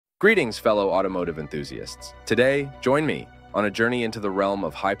Greetings, fellow automotive enthusiasts. Today, join me on a journey into the realm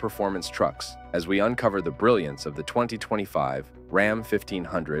of high-performance trucks as we uncover the brilliance of the 2025 Ram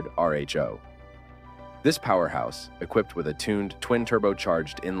 1500 RHO. This powerhouse, equipped with a tuned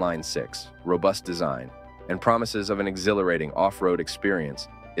twin-turbocharged inline-six, robust design, and promises of an exhilarating off-road experience,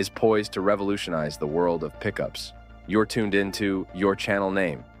 is poised to revolutionize the world of pickups. You're tuned into your channel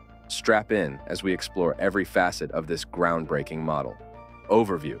name. Strap in as we explore every facet of this groundbreaking model.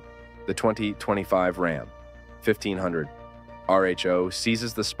 Overview. The 2025 Ram 1500 RHO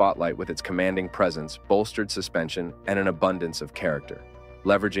seizes the spotlight with its commanding presence, bolstered suspension, and an abundance of character.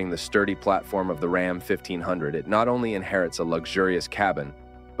 Leveraging the sturdy platform of the Ram 1500, it not only inherits a luxurious cabin,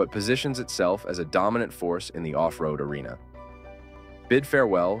 but positions itself as a dominant force in the off-road arena. Bid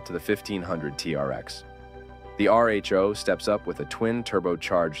farewell to the 1500 TRX. The RHO steps up with a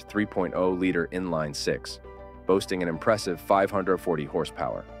twin-turbocharged 3.0-liter inline-six, boasting an impressive 540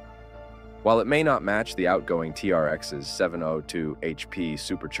 horsepower. While it may not match the outgoing TRX's 702 HP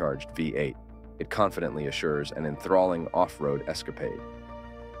supercharged V8, it confidently assures an enthralling off-road escapade.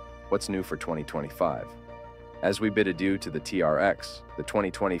 What's new for 2025? As we bid adieu to the TRX, the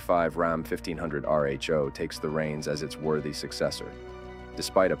 2025 Ram 1500 RHO takes the reins as its worthy successor.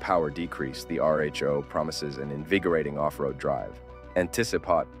 Despite a power decrease, the RHO promises an invigorating off-road drive.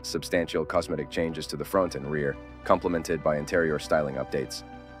 Anticipate substantial cosmetic changes to the front and rear, complemented by interior styling updates.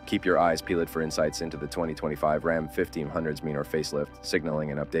 Keep your eyes peeled for insights into the 2025 Ram 1500's meaner facelift,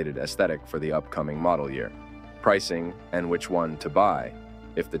 signaling an updated aesthetic for the upcoming model year. Pricing and which one to buy.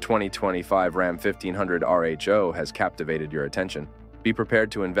 If the 2025 Ram 1500 RHO has captivated your attention, be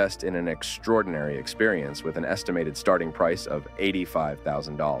prepared to invest in an extraordinary experience with an estimated starting price of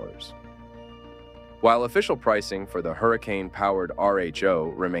 $85,000. While official pricing for the Hurricane-powered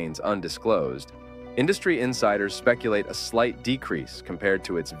RHO remains undisclosed, industry insiders speculate a slight decrease compared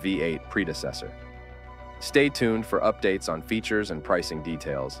to its V8 predecessor. Stay tuned for updates on features and pricing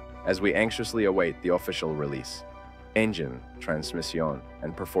details as we anxiously await the official release. Engine, transmission,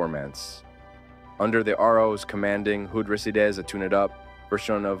 and performance. Under the RO's commanding a tuned-up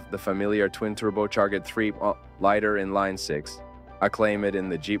version of the familiar twin-turbocharged 3-liter inline-six, acclaimed in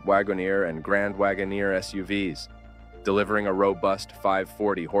the Jeep Wagoneer and Grand Wagoneer SUVs. Delivering a robust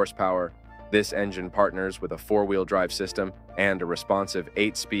 540 horsepower, this engine partners with a four-wheel drive system and a responsive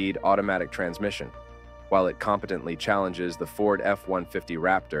 8-speed automatic transmission. While it competently challenges the Ford F-150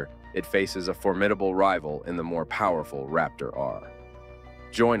 Raptor, it faces a formidable rival in the more powerful Raptor R.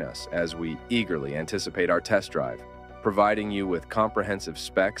 Join us as we eagerly anticipate our test drive, providing you with comprehensive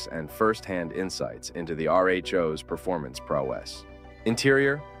specs and first-hand insights into the RHO's performance prowess.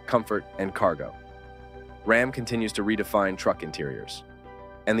 Interior, comfort, and cargo. Ram continues to redefine truck interiors,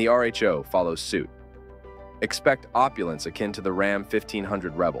 and the RHO follows suit. Expect opulence akin to the Ram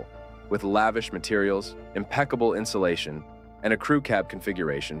 1500 Rebel, with lavish materials, impeccable insulation, and a crew cab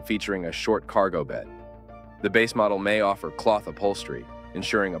configuration featuring a short cargo bed. The base model may offer cloth upholstery,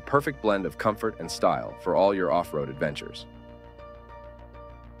 ensuring a perfect blend of comfort and style for all your off-road adventures.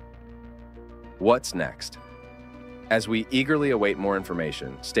 What's next? As we eagerly await more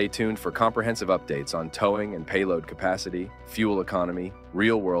information, stay tuned for comprehensive updates on towing and payload capacity, fuel economy,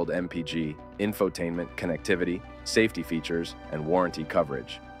 real-world MPG, infotainment, connectivity, safety features, and warranty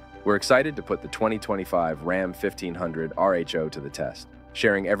coverage. We're excited to put the 2025 Ram 1500 RHO to the test,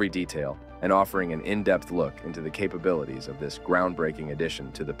 sharing every detail and offering an in-depth look into the capabilities of this groundbreaking addition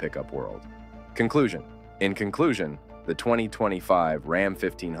to the pickup world. Conclusion. In conclusion, the 2025 Ram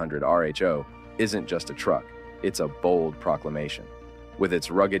 1500 RHO isn't just a truck, it's a bold proclamation. With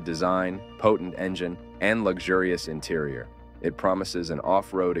its rugged design, potent engine, and luxurious interior, it promises an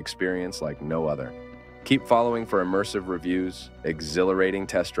off-road experience like no other. Keep following for immersive reviews, exhilarating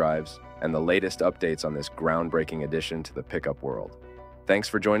test drives, and the latest updates on this groundbreaking addition to the pickup world. Thanks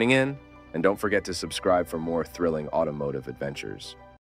for joining in, and don't forget to subscribe for more thrilling automotive adventures.